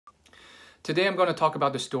Today I'm going to talk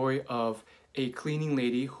about the story of a cleaning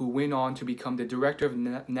lady who went on to become the director of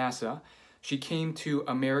NASA. She came to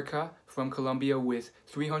America from Colombia with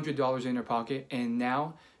 $300 in her pocket, and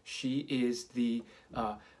now she is the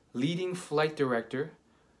leading flight director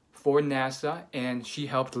for NASA, and she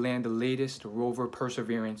helped land the latest rover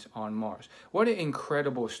Perseverance on Mars. What an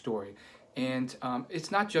incredible story. And it's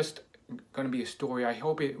not just going to be a story. I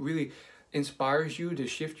hope it really inspires you to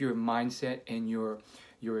shift your mindset and your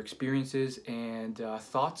experiences and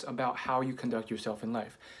thoughts about how you conduct yourself in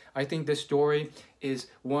life. I think this story is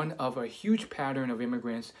one of a huge pattern of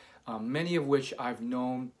immigrants, many of which I've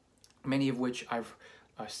known, many of which I've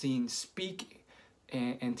seen speak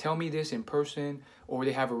and tell me this in person, or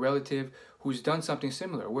they have a relative who's done something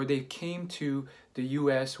similar, where they came to the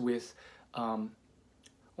U.S. with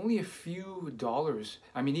only a few dollars.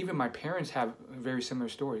 I mean, even my parents have very similar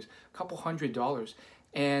stories, a couple $100s.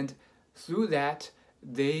 And through that,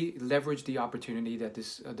 they leveraged the opportunity that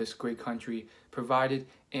this great country provided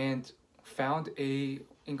and found a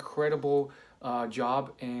incredible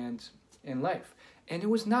job and in life. And it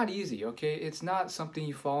was not easy, okay? It's not something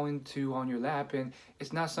you fall into on your lap, and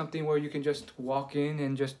it's not something where you can just walk in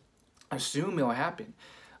and just assume it'll happen.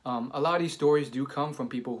 A lot of these stories do come from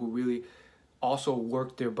people who really also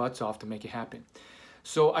worked their butts off to make it happen.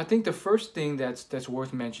 So I think the first thing that's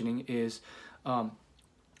worth mentioning is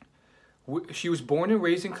she was born and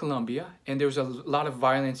raised in Colombia, and there was a lot of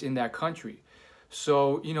violence in that country.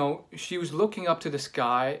 So, you know, she was looking up to the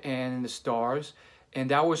sky and the stars, and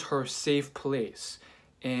that was her safe place.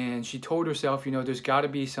 And she told herself, you know, there's got to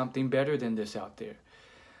be something better than this out there.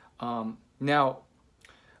 Of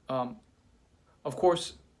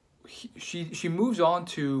course, she moves on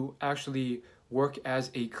to actually work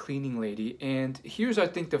as a cleaning lady. And here's, I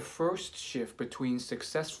think, the first shift between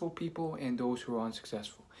successful people and those who are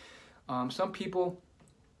unsuccessful. Some people,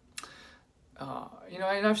 you know,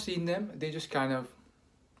 and I've seen them, they just kind of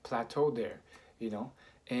plateaued there, you know,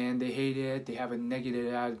 and they hate it, they have a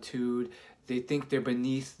negative attitude, they think they're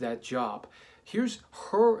beneath that job. Here's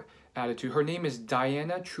her attitude. Her name is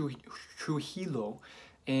Diana Trujillo,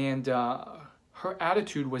 and her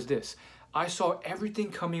attitude was this: I saw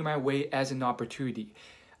everything coming my way as an opportunity.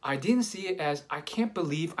 I didn't see it as, I can't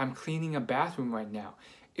believe I'm cleaning a bathroom right now.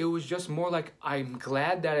 It was just more like, I'm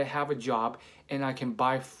glad that I have a job and I can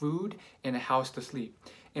buy food and a house to sleep.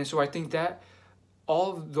 And so I think that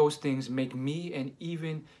all of those things make me, and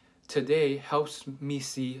even today, helps me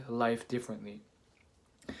see life differently.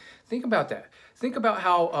 Think about that. Think about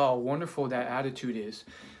how wonderful that attitude is.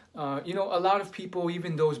 You know, a lot of people,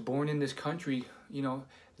 even those born in this country, you know,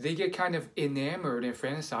 they get kind of enamored and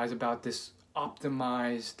fantasize about this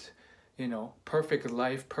optimized, you know, perfect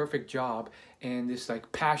life, perfect job, and this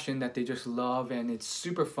like passion that they just love, and it's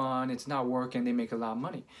super fun, it's not work, and they make a lot of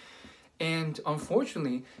money. And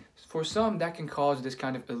unfortunately, for some, that can cause this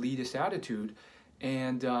kind of elitist attitude,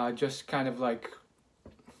 and just kind of like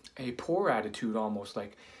a poor attitude almost,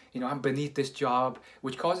 like, you know, I'm beneath this job,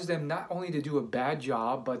 which causes them not only to do a bad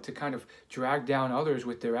job, but to kind of drag down others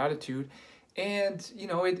with their attitude. And, you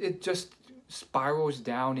know, it just spirals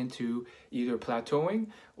down into either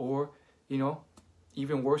plateauing or, you know,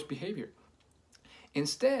 even worse behavior.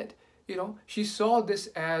 Instead, you know, she saw this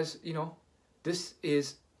as, you know, this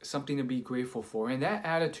is something to be grateful for. And that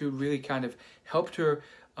attitude really kind of helped her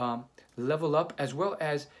level up, as well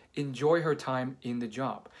as enjoy her time in the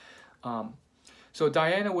job. So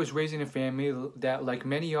Diana was raised in a family that, like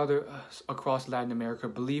many other across Latin America,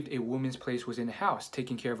 believed a woman's place was in the house,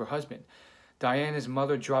 taking care of her husband. Diana's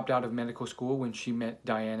mother dropped out of medical school when she met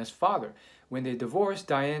Diana's father. When they divorced,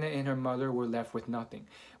 Diana and her mother were left with nothing.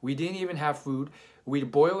 We didn't even have food.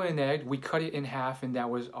 We'd boil an egg, we cut it in half, and that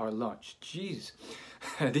was our lunch. Jeez,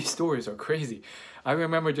 these stories are crazy. I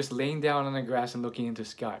remember just laying down on the grass and looking into the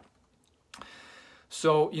sky.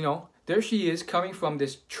 So, you know, there she is, coming from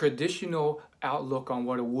this traditional outlook on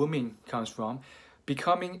what a woman comes from,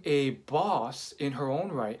 becoming a boss in her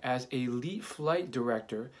own right as a lead flight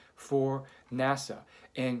director for NASA,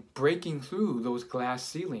 and breaking through those glass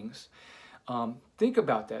ceilings. Think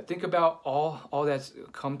about that. Think about all that's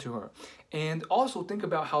come to her. And also think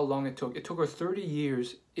about how long it took. It took her 30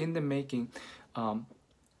 years in the making.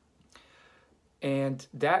 And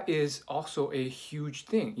that is also a huge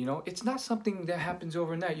thing. You know, it's not something that happens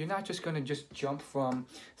overnight. You're not just going to just jump from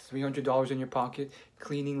 $300 in your pocket,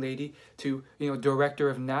 cleaning lady, to, you know, director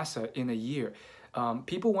of NASA in a year.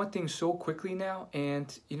 People want things so quickly now,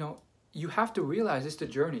 and, you know, you have to realize it's the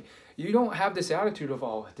journey. You don't have this attitude of,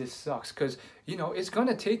 oh, this sucks, because, you know, it's going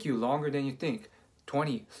to take you longer than you think.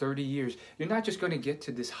 20, 30 years. You're not just going to get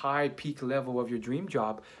to this high peak level of your dream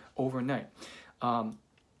job overnight.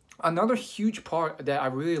 another huge part that I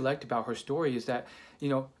really liked about her story is that, you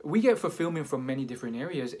know, we get fulfillment from many different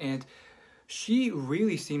areas, and she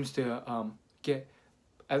really seems to get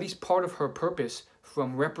at least part of her purpose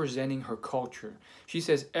from representing her culture. She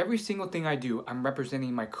says, every single thing I do, I'm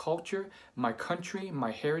representing my culture, my country,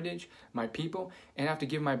 my heritage, my people, and I have to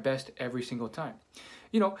give my best every single time.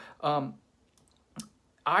 You know,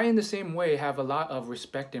 I, in the same way, have a lot of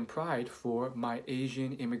respect and pride for my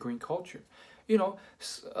Asian immigrant culture. You know,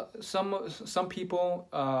 some people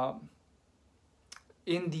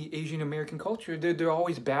in the Asian American culture, they're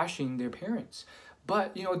always bashing their parents.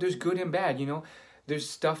 But, you know, there's good and bad, you know. There's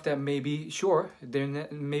stuff that maybe, sure, there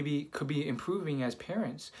maybe could be improving as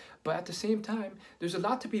parents, but at the same time, there's a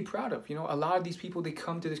lot to be proud of. You know, a lot of these people, they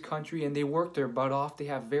come to this country and they work their butt off. They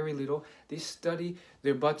have very little. They study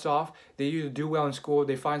their butts off. They either do well in school,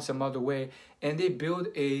 they find some other way, and they build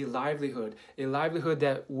a livelihood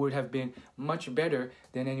that would have been much better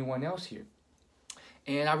than anyone else here.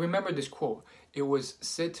 And I remember this quote. It was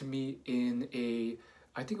said to me in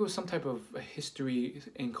I think it was some type of history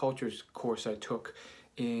and cultures course I took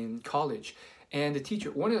in college. And the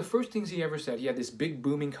teacher, one of the first things he ever said, he had this big,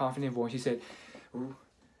 booming, confident voice. He said,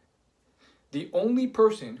 the only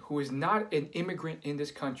person who is not an immigrant in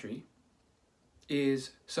this country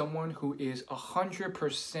is someone who is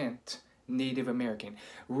 100% Native American.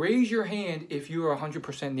 Raise your hand if you are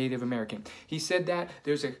 100% Native American. He said that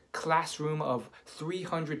there's a classroom of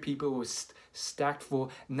 300 people who was stacked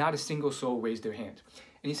full, not a single soul raised their hand.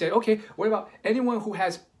 And he said, okay, what about anyone who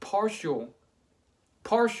has partial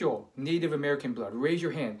Native American blood? Raise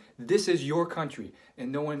your hand. This is your country,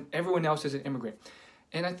 and everyone else is an immigrant.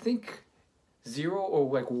 And I think 0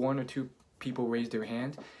 or like 1 or 2 people raised their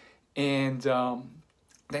hand. And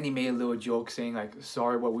then he made a little joke saying like,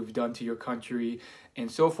 sorry what we've done to your country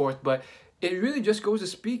and so forth. But it really just goes to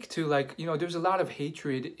speak to, like, you know, there's a lot of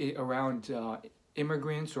hatred around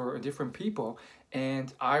immigrants or different people,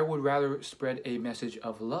 and I would rather spread a message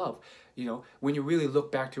of love. You know, when you really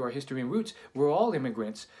look back to our history and roots, we're all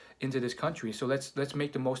immigrants into this country. So let's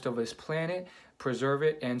make the most of this planet, preserve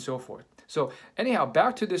it, and so forth. So anyhow,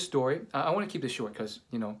 back to this story. I want to keep this short because,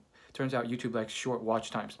 you know, turns out YouTube likes short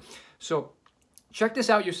watch times. So check this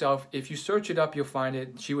out yourself. If you search it up, you'll find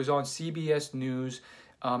it. She was on CBS News.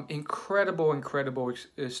 Incredible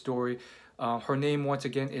story. Her name, once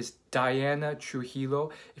again, is Diana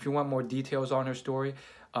Trujillo. If you want more details on her story,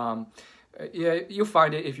 yeah, you'll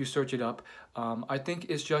find it if you search it up. I think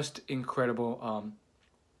it's just incredible.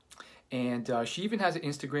 And she even has an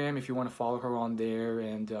Instagram if you want to follow her on there.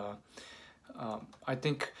 And I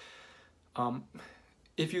think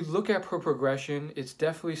if you look at her progression, it's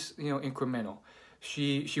definitely, you know, incremental.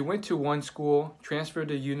 She went to one school, transferred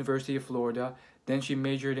to the University of Florida, then she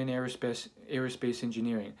majored in aerospace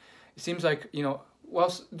engineering. It seems like, you know,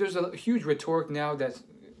 well, there's a huge rhetoric now that's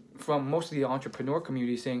from most of the entrepreneur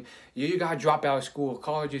community saying, you got to drop out of school,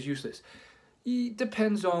 college is useless. It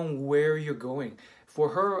depends on where you're going. For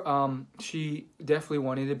her, she definitely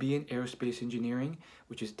wanted to be in aerospace engineering,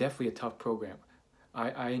 which is definitely a tough program.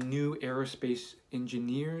 I knew aerospace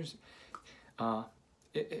engineers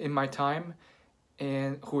in my time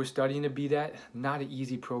and who were studying to be that. Not an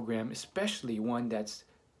easy program, especially one that's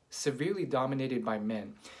severely dominated by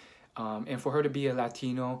men. And for her to be a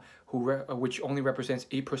Latino, which only represents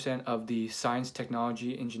 8% of the science,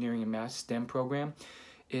 technology, engineering, and math STEM program,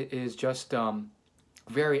 it is just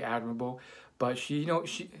very admirable. But she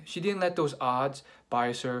didn't let those odds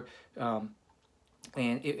bias her, and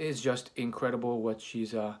it is just incredible what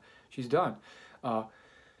she's done.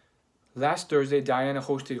 Last Thursday, Diana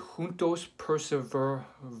hosted Juntos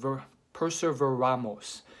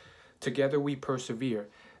Perseveramos. Together We Persevere,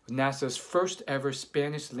 NASA's first ever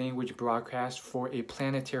Spanish language broadcast for a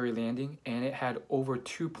planetary landing, and it had over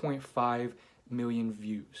 2.5 million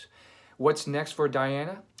views. What's next for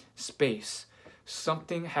Diana? Space.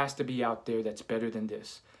 Something has to be out there that's better than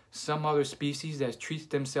this. Some other species that treats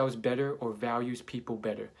themselves better or values people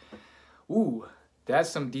better. Ooh, that's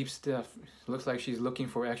some deep stuff. Looks like she's looking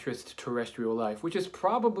for extraterrestrial life, which is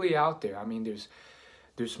probably out there. I mean,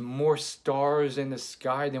 there's more stars in the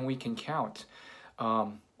sky than we can count.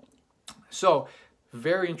 So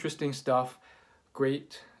very interesting stuff.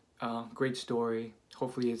 Great story.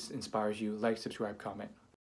 Hopefully it inspires you. Like, subscribe, comment.